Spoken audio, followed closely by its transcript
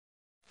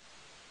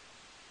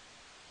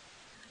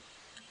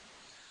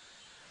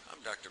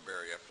Dr.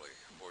 Barry Eppley,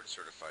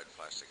 board-certified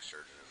plastic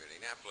surgeon of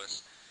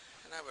Indianapolis,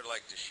 and I would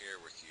like to share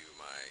with you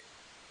my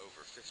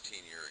over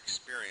 15-year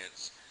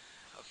experience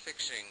of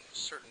fixing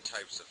certain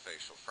types of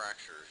facial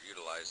fractures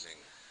utilizing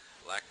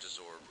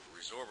LactoSorb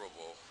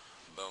resorbable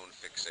bone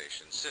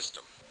fixation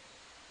system.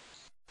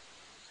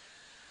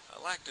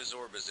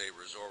 LactoSorb is a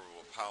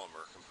resorbable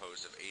polymer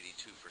composed of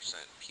 82%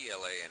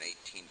 PLA and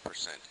 18%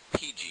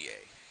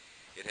 PGA.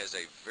 It has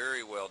a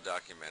very well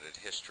documented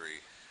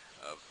history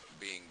of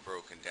being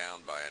broken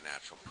down by a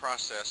natural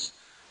process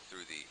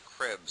through the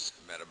Krebs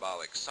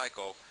metabolic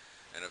cycle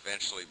and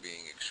eventually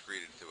being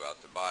excreted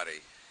throughout the body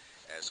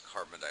as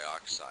carbon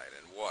dioxide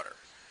and water.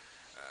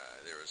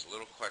 There is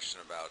little question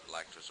about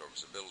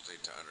LactoSorb's ability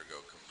to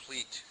undergo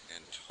complete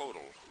and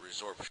total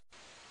resorption.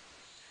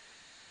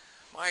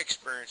 My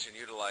experience in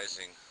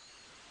utilizing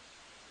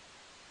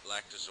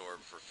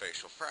LactoSorb for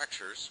facial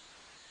fractures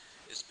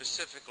is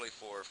specifically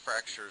for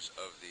fractures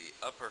of the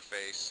upper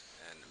face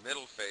and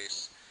middle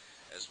face,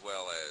 as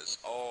well as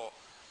all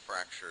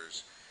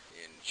fractures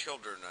in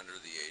children under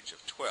the age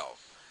of 12.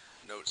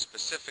 Note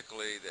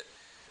specifically that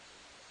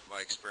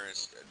my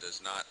experience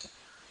does not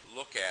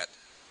look at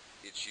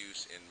its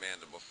use in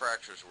mandible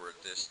fractures, where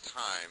at this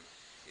time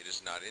it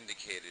is not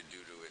indicated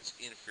due to its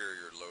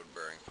inferior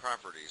load-bearing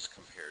properties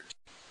compared to.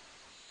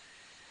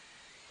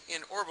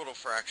 In orbital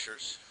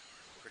fractures,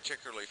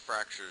 particularly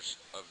fractures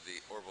of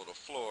the orbital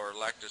floor,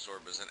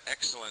 LactoSorb is an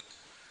excellent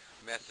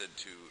method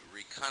to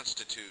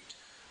reconstitute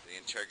the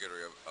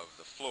integrity of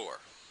the floor.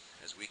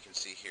 As we can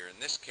see here in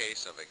this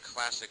case of a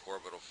classic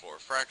orbital floor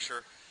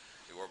fracture,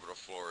 the orbital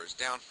floor is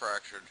down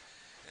fractured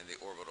and the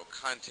orbital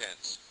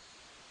contents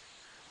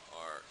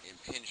are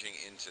impinging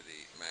into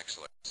the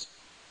maxillaries.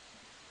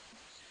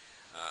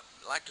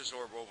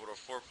 LactoSorb orbital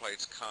floor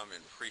plates come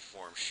in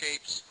preformed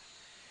shapes,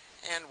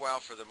 and while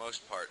for the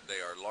most part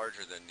they are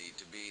larger than need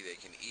to be, they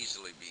can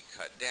easily be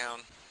cut down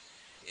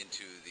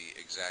into the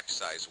exact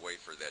size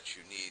wafer that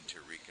you need to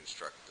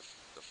reconstruct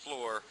the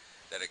floor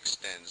that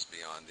extends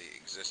beyond the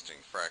existing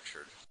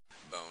fractured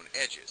bone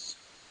edges.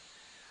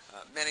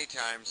 Many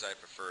times I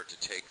prefer to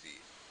take the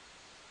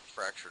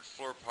fractured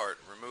floor part,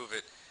 remove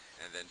it,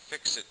 and then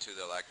fix it to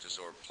the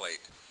LactoSorb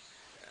plate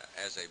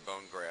as a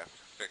bone graft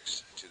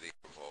fixed to the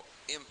orbital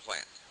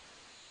implant.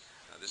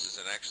 This is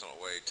an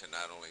excellent way to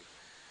not only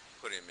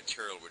put in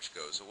material which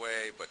goes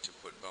away, but to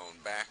put bone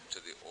back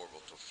to the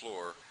orbital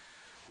floor,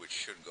 which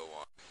should go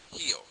on to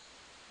heal.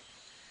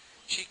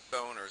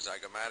 Cheekbone or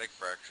zygomatic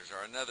fractures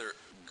are another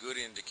good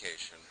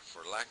indication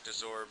for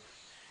LactoSorb.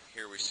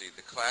 Here we see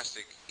the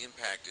classic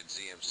impacted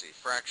ZMC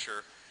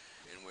fracture,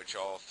 in which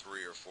all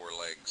 3 or 4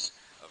 legs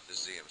of the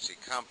ZMC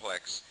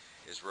complex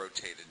is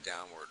rotated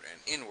downward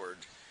and inward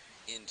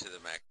into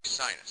the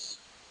maxillosinus.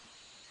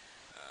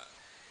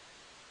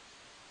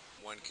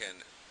 One can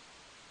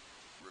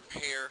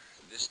repair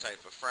this type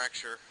of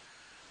fracture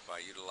by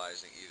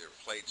utilizing either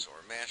plates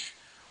or mesh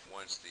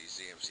once the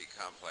ZMC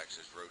complex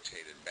is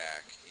rotated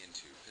back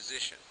into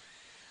position.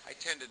 I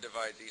tend to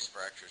divide these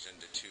fractures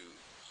into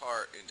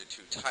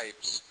two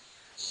types,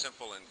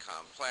 simple and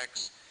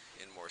complex.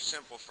 In more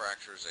simple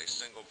fractures, a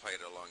single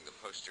plate along the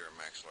posterior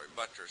maxillary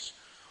buttress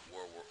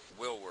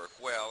will work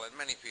well, and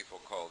many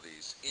people call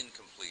these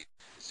incomplete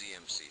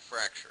ZMC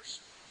fractures.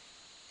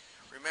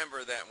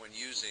 Remember that when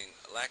using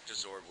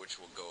LactoSorb,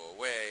 which will go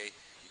away,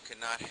 you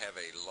cannot have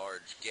a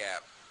large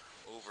gap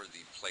over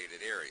the plated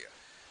area.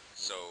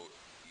 So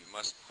you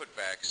must put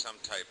back some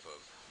type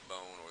of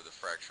bone or the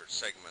fractured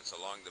segments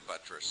along the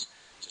buttress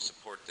to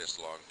support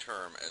this long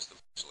term as the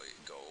maxilla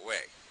go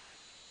away.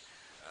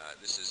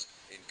 This is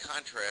in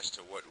contrast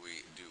to what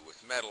we do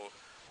with metal,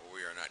 where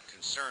we are not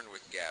concerned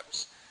with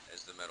gaps,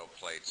 as the metal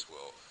plates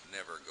will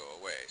never go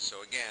away.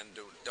 So again,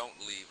 don't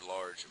leave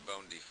large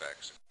bone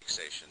defects or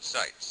fixation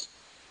sites.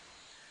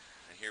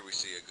 And here we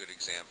see a good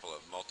example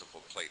of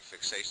multiple plate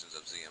fixations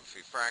of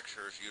ZMC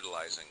fractures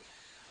utilizing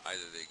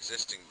either the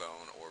existing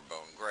bone or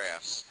bone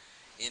grafts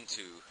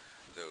into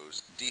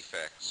those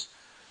defects,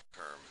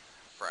 term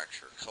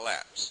fracture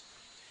collapse.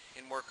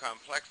 In more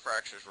complex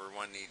fractures where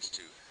one needs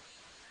to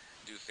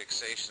do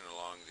fixation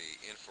along the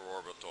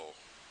infraorbital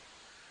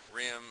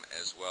rim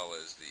as well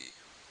as the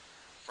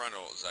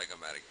frontal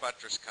zygomatic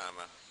buttress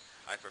comma,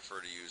 I prefer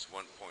to use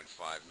 1.5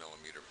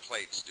 millimeter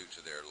plates due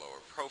to their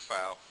lower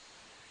profile.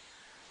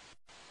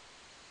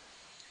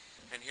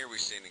 And here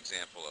we see an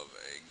example of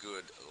a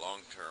good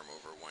long-term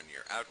over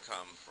 1-year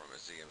outcome from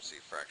a ZMC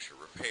fracture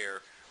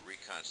repair,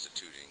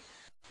 reconstituting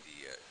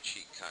the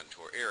cheek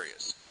contour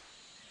areas.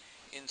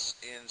 In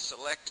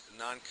select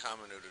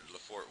non-comminuted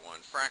Lefort 1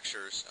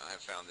 fractures, I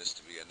have found this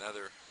to be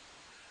another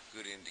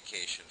good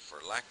indication for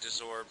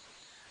LactoSorb.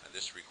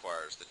 This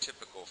requires the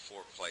typical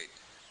 4-plate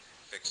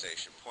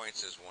fixation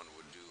points as one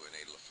would do in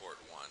a Lefort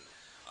 1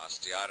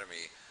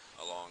 osteotomy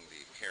along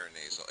the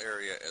paranasal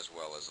area as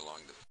well as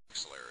along the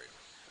maxillary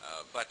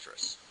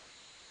buttress.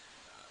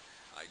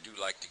 I do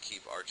like to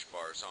keep arch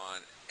bars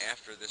on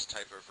after this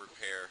type of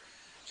repair,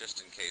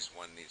 just in case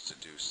one needs to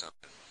do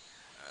something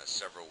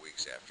several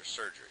weeks after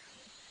surgery.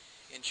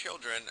 In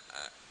children,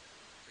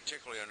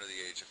 particularly under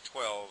the age of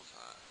 12,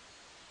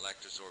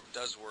 LactoSorb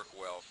does work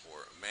well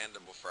for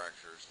mandible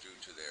fractures due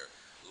to their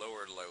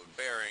lower load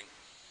bearing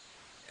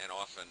and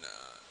often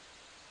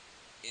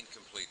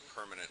incomplete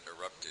permanent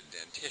erupted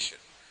dentition.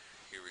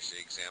 Here we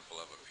see an example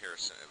of a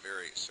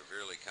very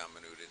severely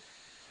comminuted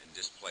and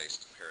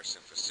displaced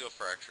parasymphyseal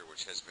fracture,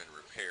 which has been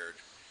repaired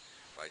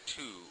by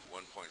two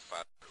 1.5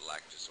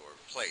 LactoSorb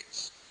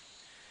plates.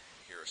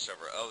 Here are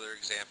several other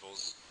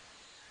examples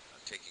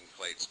taking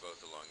plates both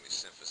along the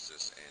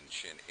symphysis and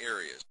chin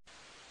areas.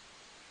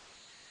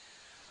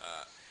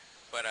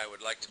 But I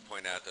would like to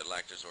point out that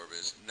LactoSorb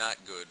is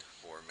not good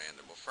for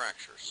mandible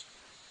fractures.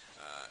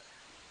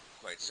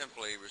 Quite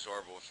simply,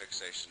 resorbable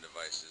fixation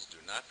devices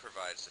do not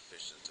provide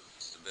sufficient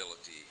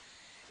stability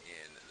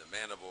in the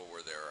mandible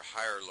where there are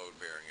higher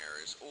load-bearing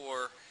areas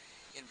or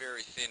in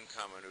very thin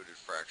comminuted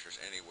fractures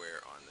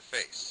anywhere on the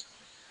face.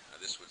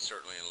 This would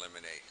certainly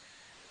eliminate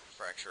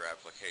fracture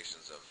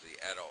applications of the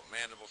adult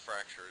mandible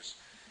fractures,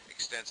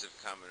 extensive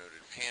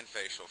comminuted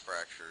panfacial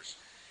fractures,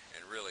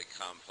 and really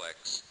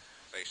complex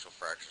facial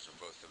fractures of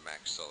both the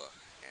maxilla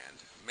and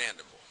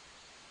mandible.